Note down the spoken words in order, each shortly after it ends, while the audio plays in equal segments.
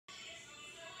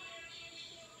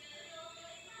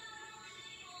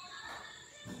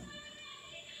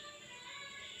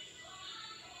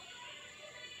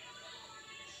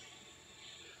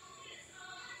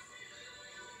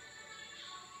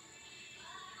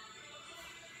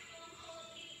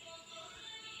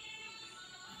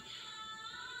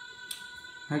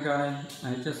Hi guys,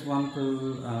 I just want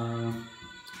to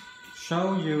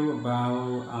show you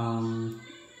about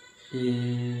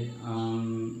the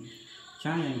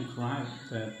giant crab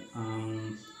that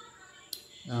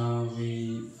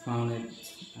we found it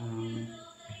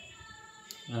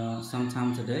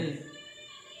sometime today.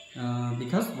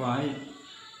 Because why?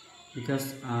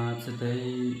 Because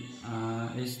today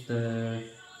is the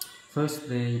first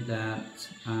day that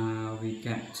we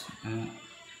get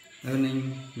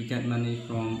we get money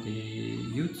from the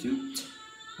YouTube.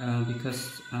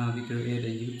 Because we create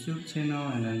a YouTube channel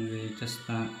and then we just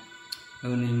start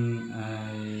earning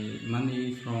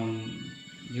money from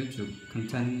YouTube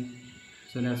content.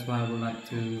 So that's why I would like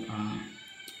to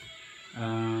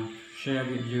share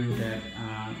with you that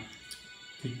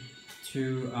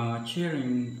to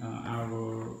cheering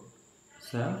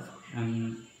ourselves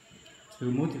and to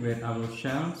motivate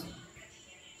ourselves.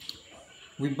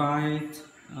 We buy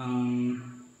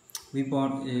we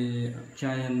bought a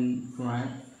giant crab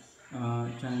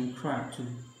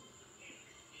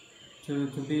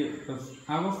to be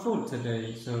our food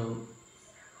today. So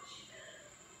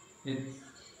it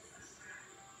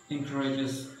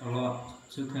encourages a lot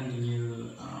to continue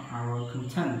our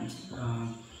content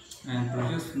and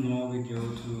produce more video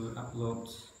to upload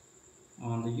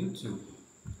on the YouTube.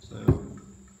 So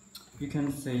you can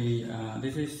see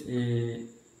this is a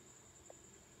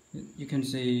you can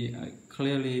see a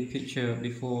clearly picture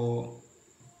before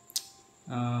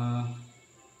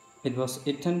it was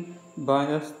eaten by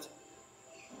us.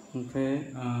 Okay,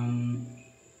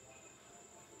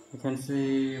 you can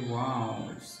see, wow,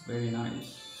 it's very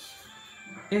nice.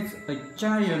 It's a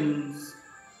giant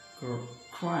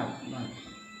crab, like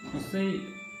you see,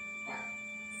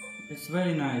 it's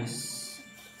very nice.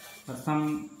 But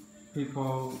some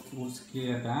people would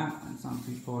scare that, and some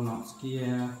people not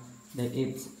scare. They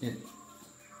eat it,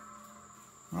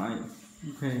 right?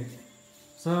 Okay.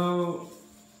 So,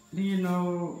 do you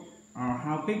know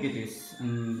how big it is?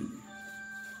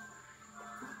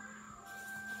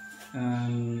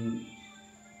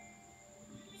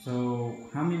 So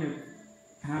how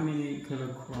many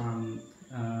kilograms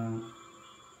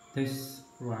this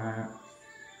crab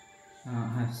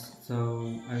has? So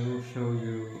I will show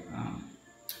you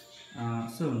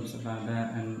soon about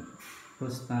that. And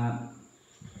we'll start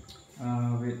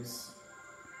with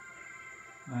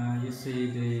you see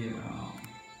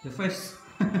the fish.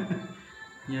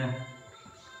 Yeah.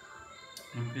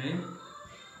 Okay.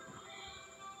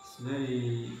 It's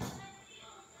very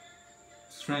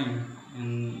strong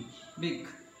and big,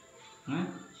 right?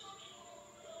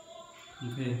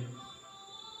 Okay.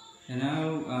 And now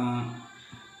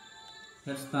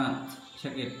let's start.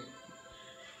 Check it.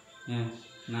 Yeah.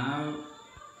 Now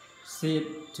see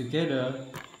it together.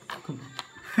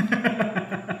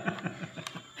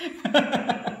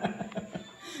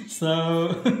 So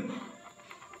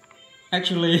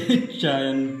actually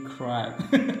giant crab.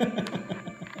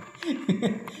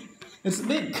 It's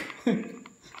big.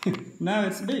 Now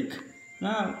it's big.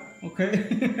 Now, okay.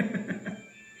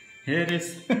 Here it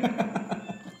is.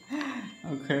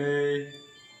 Okay.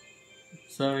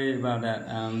 Sorry about that.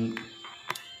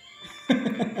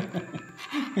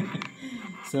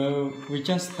 So we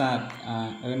just start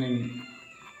earning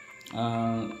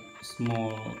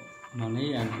small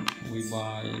money, and we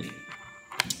buy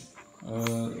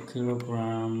a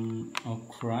kilogram of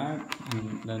crab,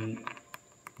 and then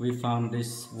we found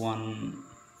this one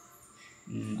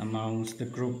amongst the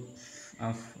group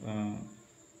of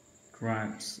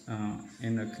crabs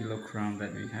in a kilogram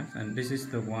that we have, and this is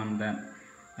the one that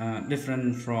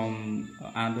different from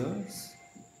others.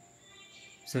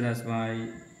 So that's why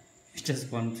we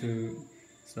just want to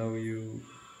show you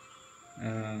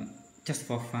just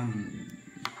for fun.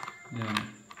 Yeah.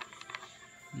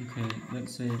 Okay,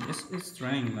 let's say it's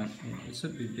trying, but it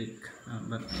should be big,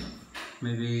 but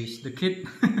maybe it's the kid.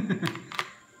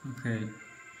 Okay.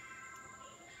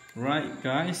 Right,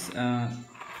 guys.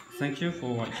 Thank you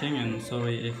for watching, and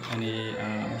sorry if any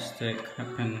mistake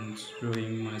happens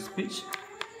during my speech.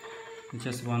 I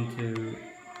just want to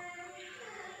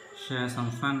share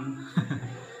some fun.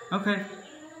 Okay.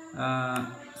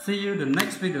 See you the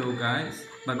next video, guys.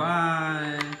 Bye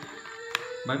bye.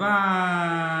 Bye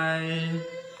bye.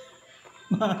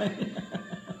 Bye.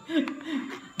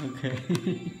 Okay.